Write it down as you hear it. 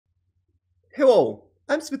Hello,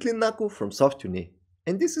 I'm Svetlin Naku from SoftUni,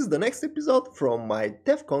 and this is the next episode from my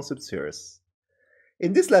Dev Concept series.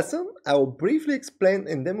 In this lesson, I will briefly explain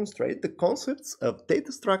and demonstrate the concepts of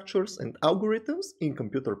data structures and algorithms in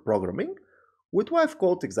computer programming with live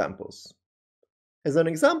code examples. As an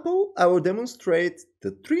example, I will demonstrate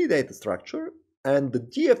the tree data structure and the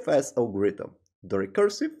DFS algorithm, the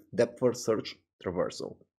recursive depth-first search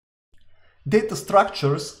traversal. Data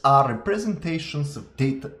structures are representations of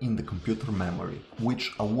data in the computer memory,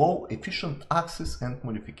 which allow efficient access and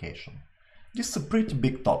modification. This is a pretty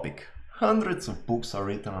big topic. Hundreds of books are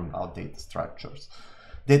written about data structures.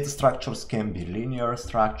 Data structures can be linear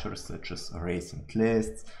structures such as arrays and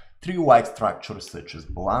lists, tree-like structures such as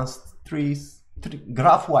balanced trees,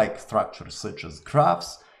 graph-like structures such as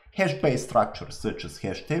graphs, hash-based structures such as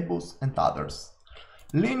hash tables, and others.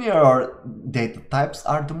 Linear data types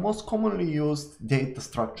are the most commonly used data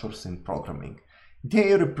structures in programming.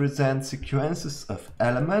 They represent sequences of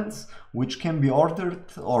elements which can be ordered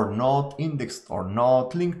or not, indexed or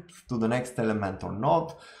not, linked to the next element or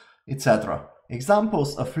not, etc.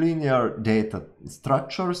 Examples of linear data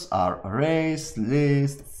structures are arrays,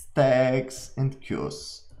 lists, tags, and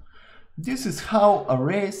queues. This is how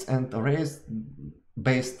arrays and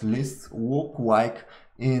arrays-based lists look like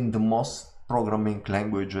in the most programming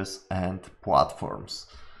languages and platforms.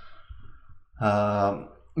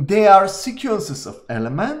 They are sequences of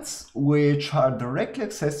elements which are directly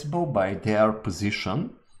accessible by their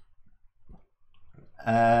position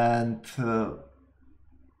and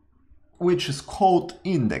which is called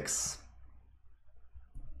index.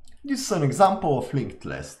 This is an example of linked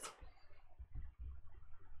list.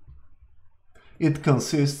 It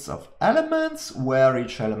consists of elements where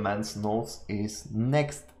each element's node is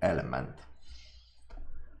next element.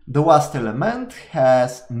 The last element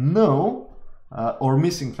has no or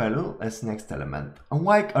missing value as next element.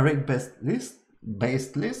 Unlike array-based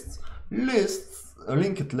lists,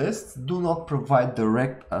 linked lists do not provide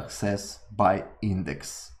direct access by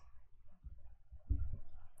index.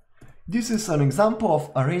 This is an example of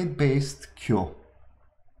array-based queue.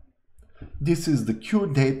 This is the queue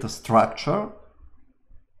data structure,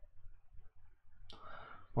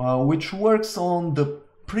 which works on the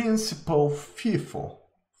principle FIFO.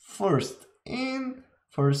 First in,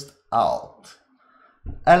 first out.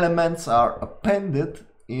 Elements are appended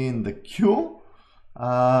in the queue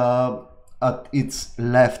at its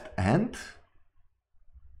left end.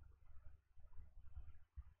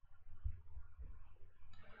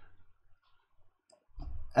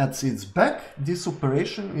 At its back, this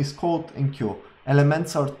operation is called enqueue.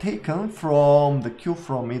 Elements are taken from the queue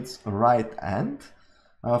from its right end,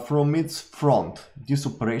 from its front. This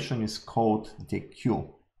operation is called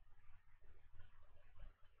dequeue.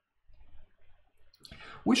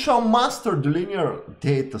 We shall master the linear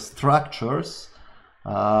data structures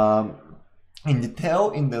in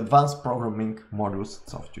detail in the advanced programming modules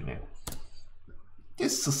of SoftUni.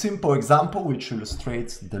 This is a simple example which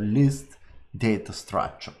illustrates the list data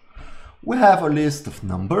structure. We have a list of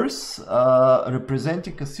numbers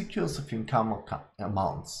representing a sequence of income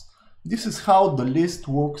amounts. This is how the list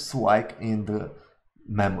looks like in the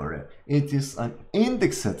memory. It is an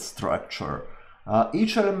indexed structure.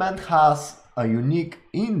 Each element has a unique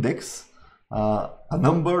index, a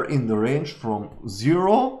number in the range from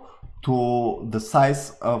 0 to the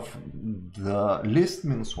size of the list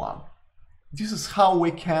minus 1. This is how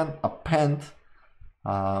we can append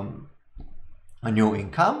a new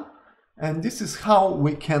income, and this is how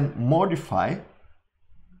we can modify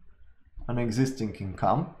an existing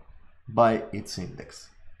income by its index.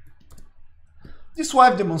 This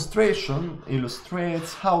live demonstration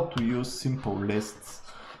illustrates how to use simple lists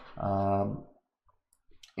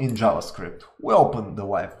in JavaScript. We open the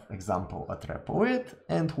live example at repo.it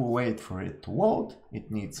and we wait for it to load.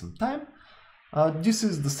 It needs some time. This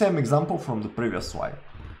is the same example from the previous slide.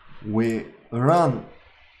 We run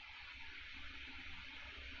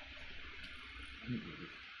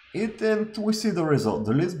it and we see the result,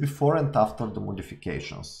 the list before and after the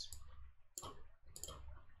modifications.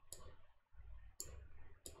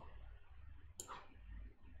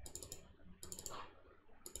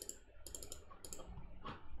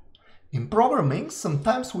 In programming,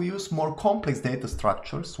 sometimes we use more complex data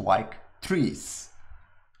structures like trees.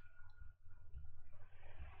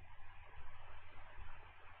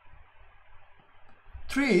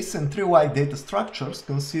 Trees and tree-like data structures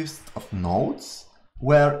consist of nodes,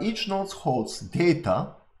 where each node holds data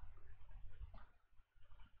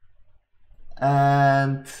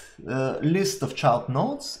and a list of child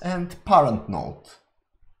nodes and parent node.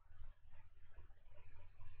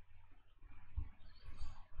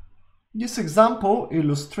 This example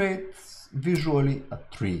illustrates visually a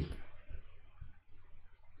tree.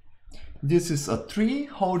 This is a tree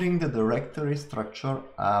holding the directory structure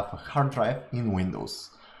of a hard drive in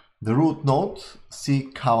Windows. The root node,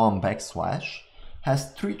 C:\\,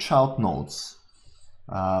 has three child nodes: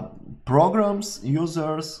 programs,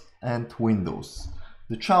 users, and Windows.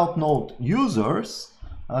 The child node users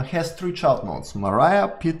has three child nodes: Maria,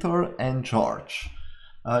 Peter, and George.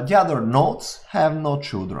 The other nodes have no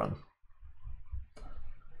children.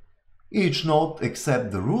 Each node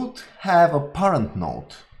except the root have a parent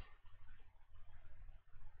node.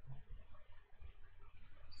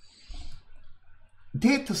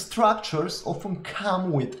 Data structures often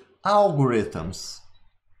come with algorithms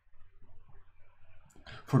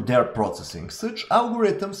for their processing. Such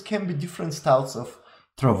algorithms can be different styles of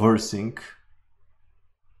traversing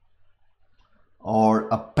or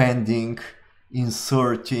appending,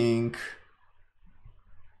 inserting,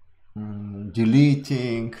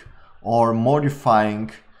 deleting, or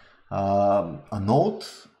modifying a node,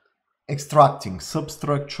 extracting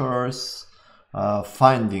substructures,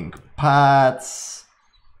 finding paths,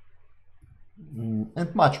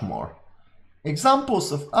 and much more.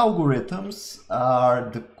 Examples of algorithms are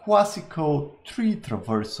the classical tree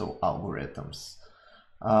traversal algorithms,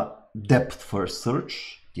 depth first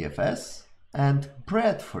search, DFS, and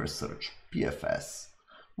breadth first search, BFS.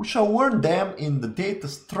 We shall learn them in the Data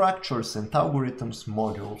Structures and Algorithms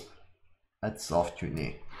module at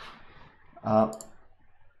SoftUni.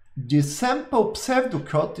 The sample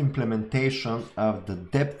pseudocode implementation of the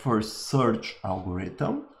depth first search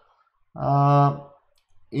algorithm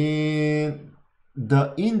in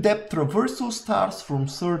the in-depth traversal starts from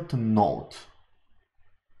certain node.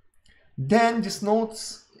 Then this node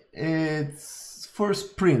is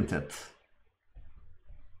first printed.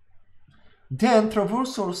 Then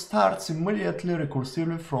traversal starts immediately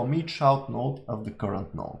recursively from each child node of the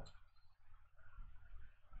current node.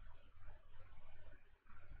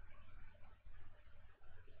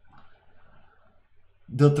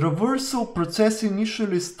 The traversal process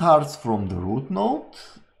initially starts from the root node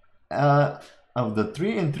of the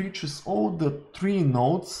tree and reaches all the three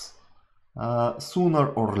nodes sooner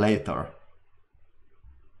or later.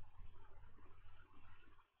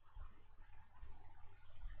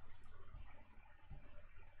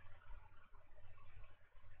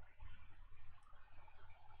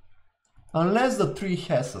 Unless the tree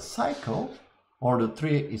has a cycle or the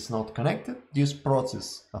tree is not connected, this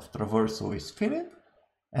process of traversal is finite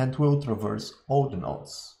and will traverse all the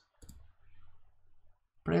nodes.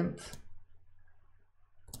 Print.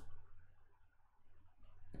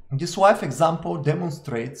 This live example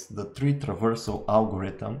demonstrates the tree traversal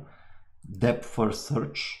algorithm, depth first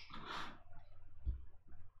search.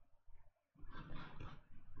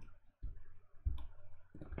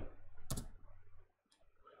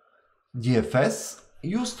 DFS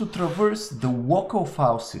used to traverse the local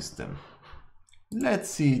file system. Let's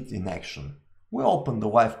see it in action. We open the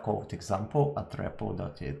live code example at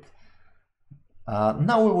repo.it.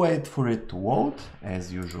 Now we wait for it to load,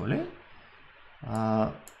 as usually.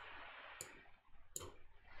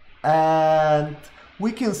 And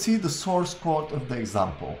we can see the source code of the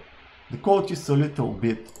example. The code is a little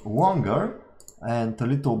bit longer and a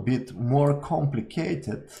little bit more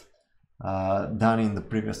complicated than in the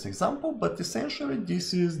previous example, but essentially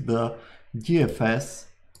this is the DFS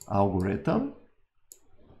algorithm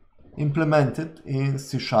implemented in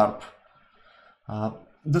C#.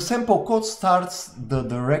 The sample code starts the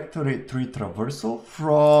directory tree traversal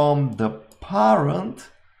from the parent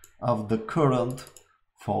of the current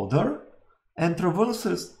folder and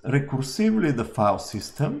traverses recursively the file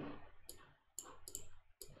system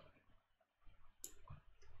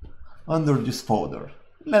under this folder.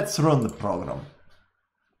 Let's run the program.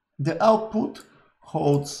 The output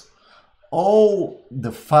holds all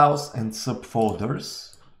the files and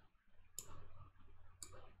subfolders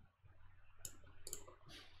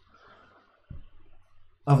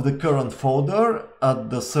of the current folder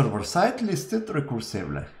at the server side listed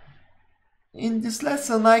recursively. In this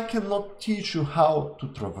lesson, I cannot teach you how to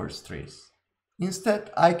traverse trees.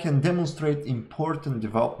 Instead, I can demonstrate important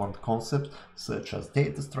development concepts such as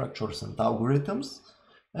data structures and algorithms,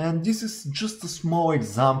 and this is just a small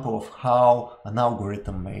example of how an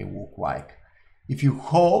algorithm may look like.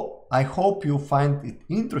 I hope you find it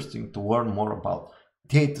interesting to learn more about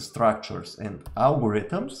data structures and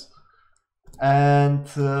algorithms, and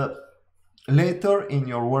later in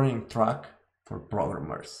your learning track for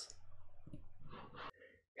programmers.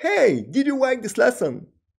 Hey, did you like this lesson?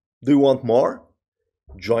 Do you want more?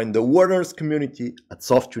 Join the learners community at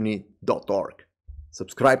softuni.org.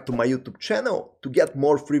 Subscribe to my YouTube channel to get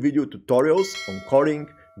more free video tutorials on coding,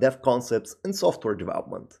 dev concepts, and software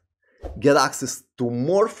development. Get access to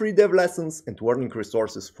more free dev lessons and learning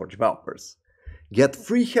resources for developers. Get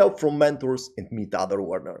free help from mentors and meet other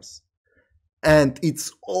learners. And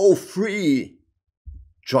it's all free!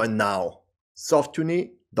 Join now,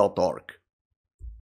 softuni.org.